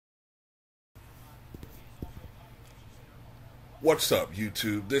What's up,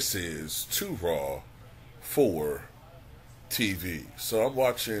 YouTube? This is Too Raw for TV. So I'm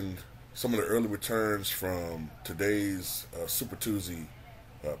watching some of the early returns from today's Super Tuesday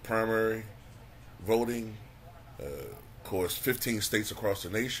primary voting. Of course, 15 states across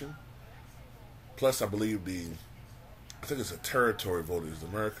the nation. Plus, I believe I think it's a territory vote. Is the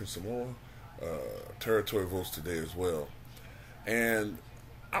American Samoa territory votes today as well. And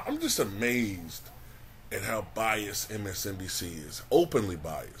I'm just amazed at how biased MSNBC is, openly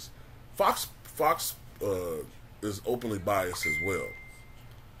biased. Fox is openly biased as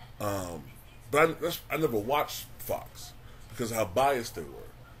well. But I never watched Fox because of how biased they were.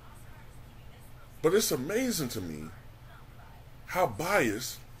 But it's amazing to me how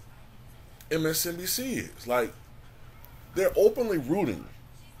biased MSNBC is. Like, they're openly rooting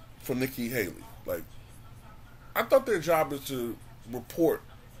for Nikki Haley. Like, I thought their job is to report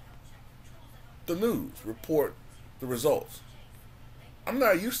the news, report the results. I'm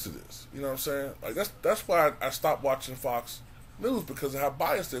not used to this. You know what I'm saying? Like that's why I stopped watching Fox News, because of how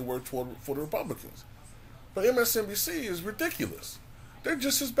biased they were for the Republicans. But MSNBC is ridiculous. They're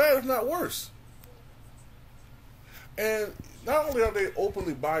just as bad, if not worse. And not only are they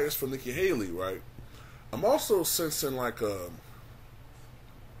openly biased for Nikki Haley, right? I'm also sensing like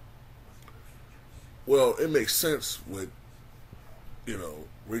well, it makes sense with,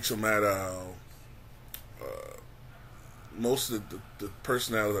 Rachel Maddow. Most of the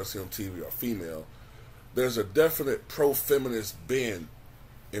personalities I see on TV are female. There's a definite pro-feminist bend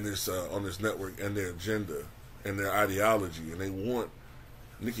in this on this network and their agenda and their ideology, and they want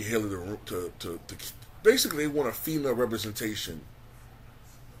Nikki Haley to basically, they want a female representation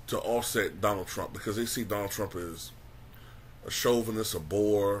to offset Donald Trump, because they see Donald Trump as a chauvinist, a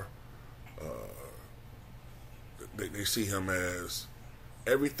bore. They see him as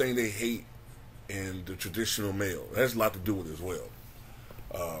everything they hate in the traditional male. It has a lot to do with it as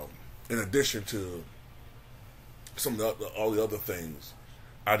well. In addition to all the other things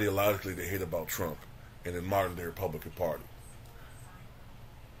ideologically they hate about Trump and the modern day Republican Party.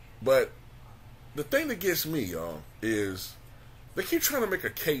 But the thing that gets me, y'all, is they keep trying to make a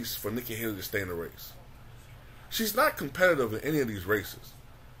case for Nikki Haley to stay in the race. She's not competitive in any of these races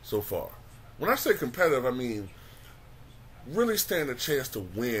so far. When I say competitive, I mean really stand a chance to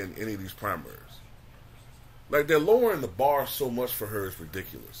win any of these primaries. Like, they're lowering the bar so much for her, it's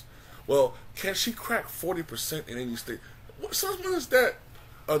ridiculous. Well, can she crack 40% in any state? When is that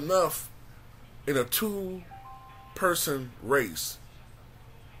enough in a two-person race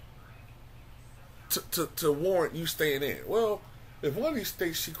to warrant you staying in? Well, if one of these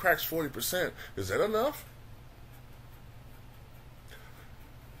states she cracks 40%, is that enough?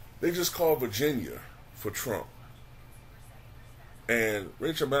 They just called Virginia for Trump. And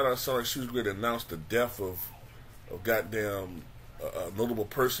Rachel Maddow sounded like she was going to announce the death of a goddamn notable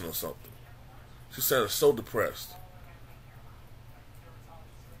person or something. She sounded so depressed.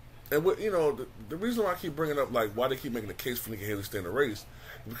 And the reason why I keep bringing up, like, why they keep making the case for Nikki Haley to stay in the race,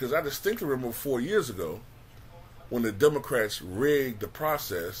 is because I distinctly remember 4 years ago when the Democrats rigged the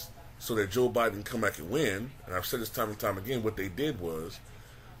process so that Joe Biden can come back and win. And I've said this time and time again, what they did was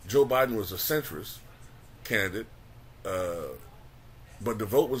Joe Biden was a centrist candidate, but the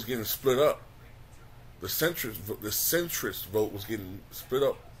vote was getting split up. The centrist vote was getting split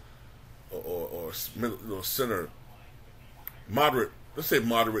up, or center, moderate. Let's say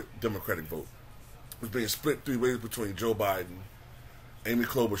moderate Democratic vote was being split three ways between Joe Biden, Amy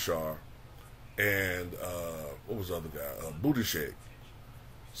Klobuchar, and what was the other guy? Buttigieg.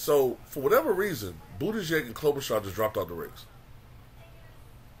 So for whatever reason, Buttigieg and Klobuchar just dropped out the race,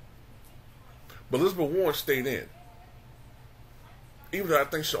 but Elizabeth Warren stayed in. Even though I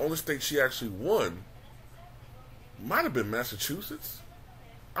think the only state she actually won might have been Massachusetts.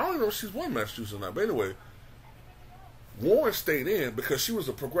 I don't even know if she's won Massachusetts or not. But anyway, Warren stayed in because she was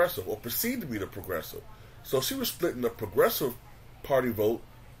a progressive, or perceived to be the progressive. So she was splitting the progressive party vote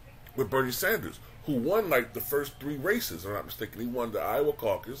with Bernie Sanders, who won like the first three races, if I'm not mistaken. He won the Iowa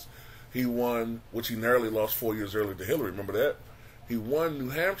caucus. He won, which he narrowly lost 4 years earlier to Hillary. Remember that? He won New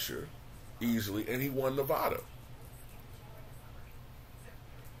Hampshire easily, and he won Nevada.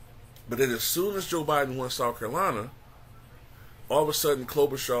 But then as soon as Joe Biden won South Carolina, all of a sudden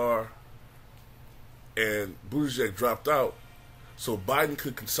Klobuchar and Buttigieg dropped out, so Biden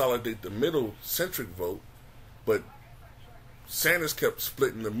could consolidate the middle-centric vote, but Sanders kept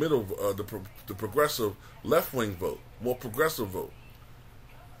splitting the middle, the progressive left-wing vote, more progressive vote.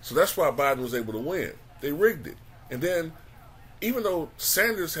 So that's why Biden was able to win. They rigged it. And then, even though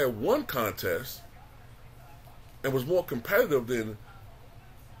Sanders had won contest and was more competitive than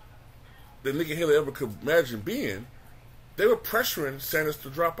Nikki Haley ever could imagine being, They were pressuring Sanders to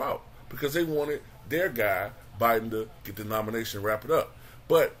drop out because they wanted their guy, Biden, to get the nomination, wrap it up.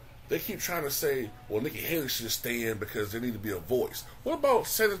 But they keep trying to say, well, Nikki Haley should stay in because there need to be a voice. What about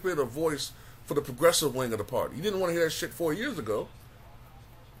Sanders being a voice for the progressive wing of the party? You didn't want to hear that shit 4 years ago.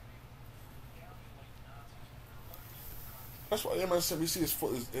 That's why Msnbc is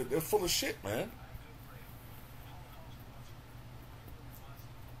full. They're full of shit, man.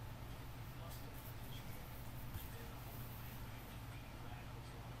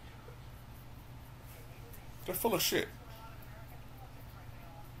 They're full of shit.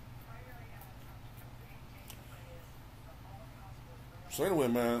 So anyway,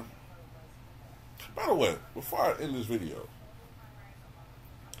 man. By the way, before I end this video,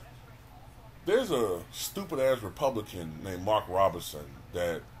 there's a stupid ass Republican named Mark Robinson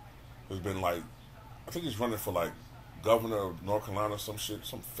that has been like, I think he's running for like governor of North Carolina or some shit,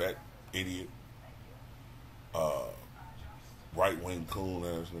 some fat idiot, right wing coon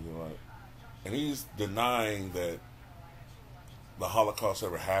ass nigga, right? And he's denying that the Holocaust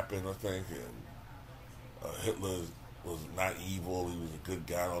ever happened, I think, and Hitler was not evil, he was a good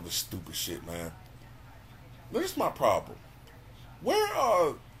guy, and all this stupid shit, man. This is my problem. Where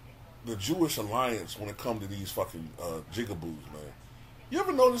are the Jewish Alliance when it comes to these fucking jigaboos, man? You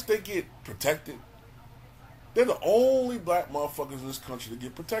ever notice they get protected? They're the only black motherfuckers in this country that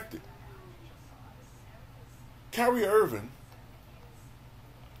get protected. Kyrie Irving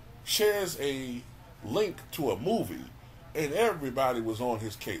shares a link to a movie, and everybody was on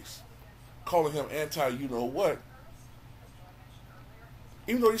his case, calling him anti-you-know-what,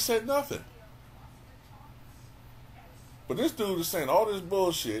 even though he said nothing. But this dude is saying all this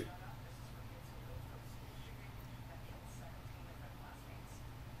bullshit.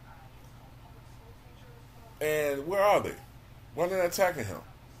 And where are they? Why are they not attacking him?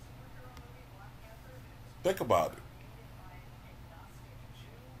 Think about it.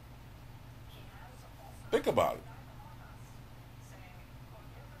 Think about it.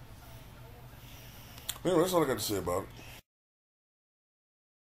 Anyway, that's all I got to say about it.